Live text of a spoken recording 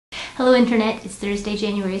Hello Internet, it's Thursday,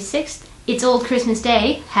 January 6th. It's Old Christmas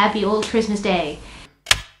Day. Happy Old Christmas Day.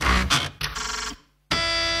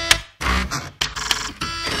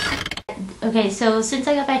 Okay, so since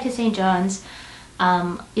I got back to St. John's,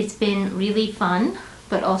 it's been really fun,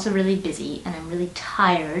 but also really busy, and I'm really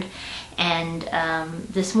tired. And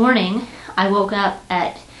this morning, I woke up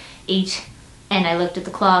at 8 and I looked at the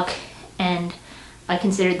clock and I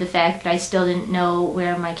considered the fact that I still didn't know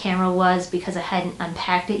where my camera was because I hadn't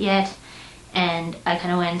unpacked it yet, and I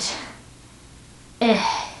kind of went, eh.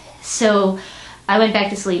 So I went back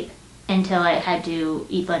to sleep until I had to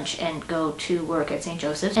eat lunch and go to work at St.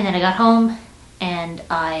 Joseph's. And then I got home and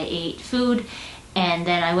I ate food, and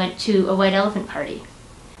then I went to a white elephant party.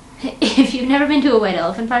 If you've never been to a white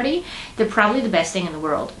elephant party, they're probably the best thing in the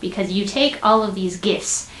world, because you take all of these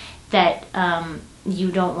gifts that you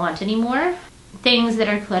don't want anymore, things that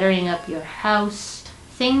are cluttering up your house,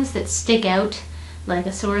 things that stick out like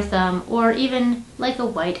a sore thumb or even like a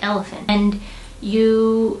white elephant, and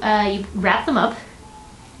you wrap them up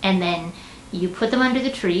and then you put them under the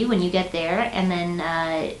tree when you get there, and then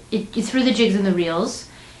through the jigs and the reels,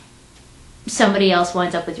 somebody else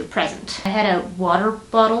winds up with your present. I had a water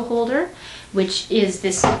bottle holder, which is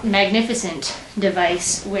this magnificent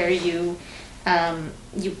device where you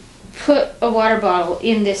put a water bottle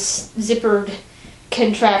in this zippered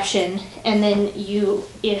contraption, and then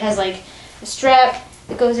it has like a strap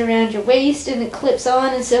that goes around your waist and it clips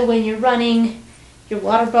on, and so when you're running, your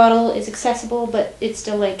water bottle is accessible, but it's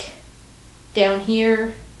still like down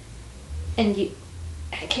here, and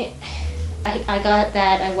I got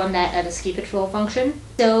that, I won that at a ski patrol function.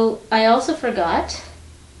 So I also forgot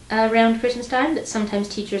around Christmas time that sometimes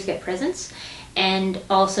teachers get presents, and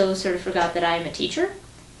also sort of forgot that I'm a teacher.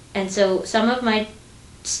 And so some of my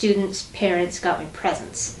students' parents got me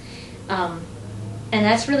presents. And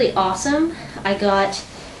that's really awesome. I got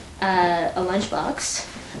a lunchbox,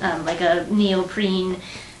 like a neoprene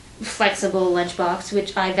flexible lunchbox,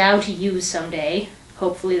 which I vow to use someday.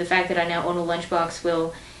 Hopefully the fact that I now own a lunchbox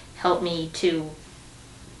will help me to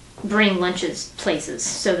bring lunches places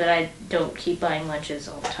so that I don't keep buying lunches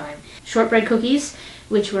all the time. Shortbread cookies,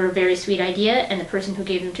 which were a very sweet idea, and the person who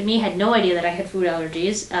gave them to me had no idea that I had food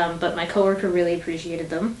allergies, but my coworker really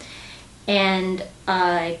appreciated them. And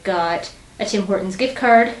I got a Tim Hortons gift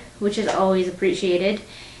card, which is always appreciated.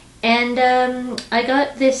 And I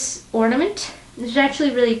got this ornament. It's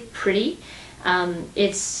actually really pretty.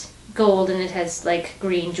 It's gold and it has like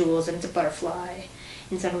green jewels and it's a butterfly.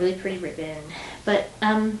 And it's on a really pretty ribbon. But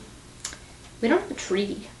we don't have a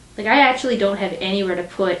tree. Like, I actually don't have anywhere to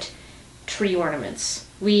put tree ornaments.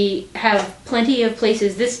 We have plenty of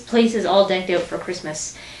places. This place is all decked out for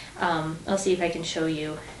Christmas. I'll see if I can show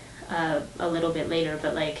you a little bit later,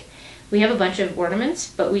 but like, we have a bunch of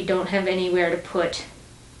ornaments, but we don't have anywhere to put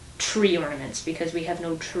tree ornaments because we have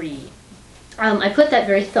no tree. I put that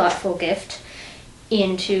very thoughtful gift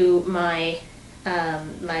into my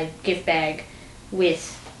my gift bag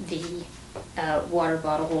with the water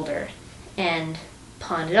bottle holder and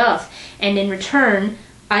pawned it off. And in return,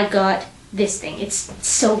 I got this thing. It's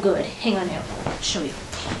so good. Hang on now, I'll show you.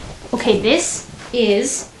 Okay, this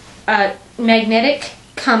is a magnetic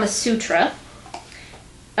Kama Sutra,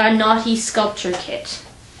 a naughty sculpture kit.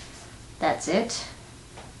 That's it.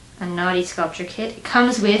 A naughty sculpture kit. It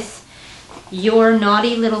comes with your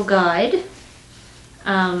naughty little guide,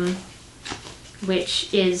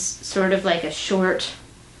 which is sort of like a short,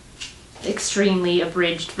 extremely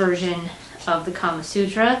abridged version of the Kama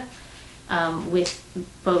Sutra, with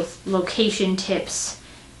both location tips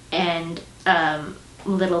and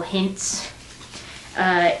little hints.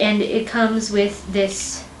 And it comes with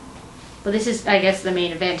this, well, this is, I guess, the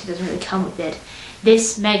main event. It doesn't really come with it.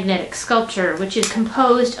 This magnetic sculpture, which is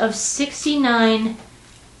composed of 69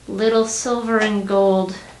 little silver and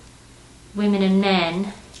gold women and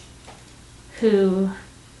men who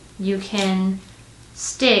you can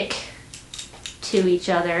stick to each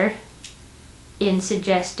other in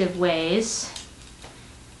suggestive ways.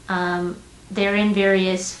 They're in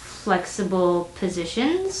various flexible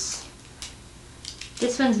positions.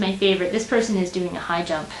 This one's my favorite. This person is doing a high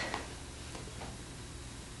jump.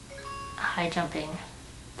 High jumping.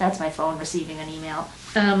 That's my phone receiving an email.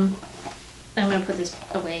 I'm going to put this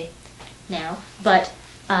away now, but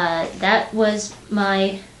that was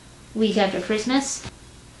my week after Christmas,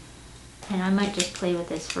 and I might just play with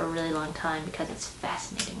this for a really long time because it's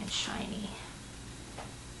fascinating and shiny.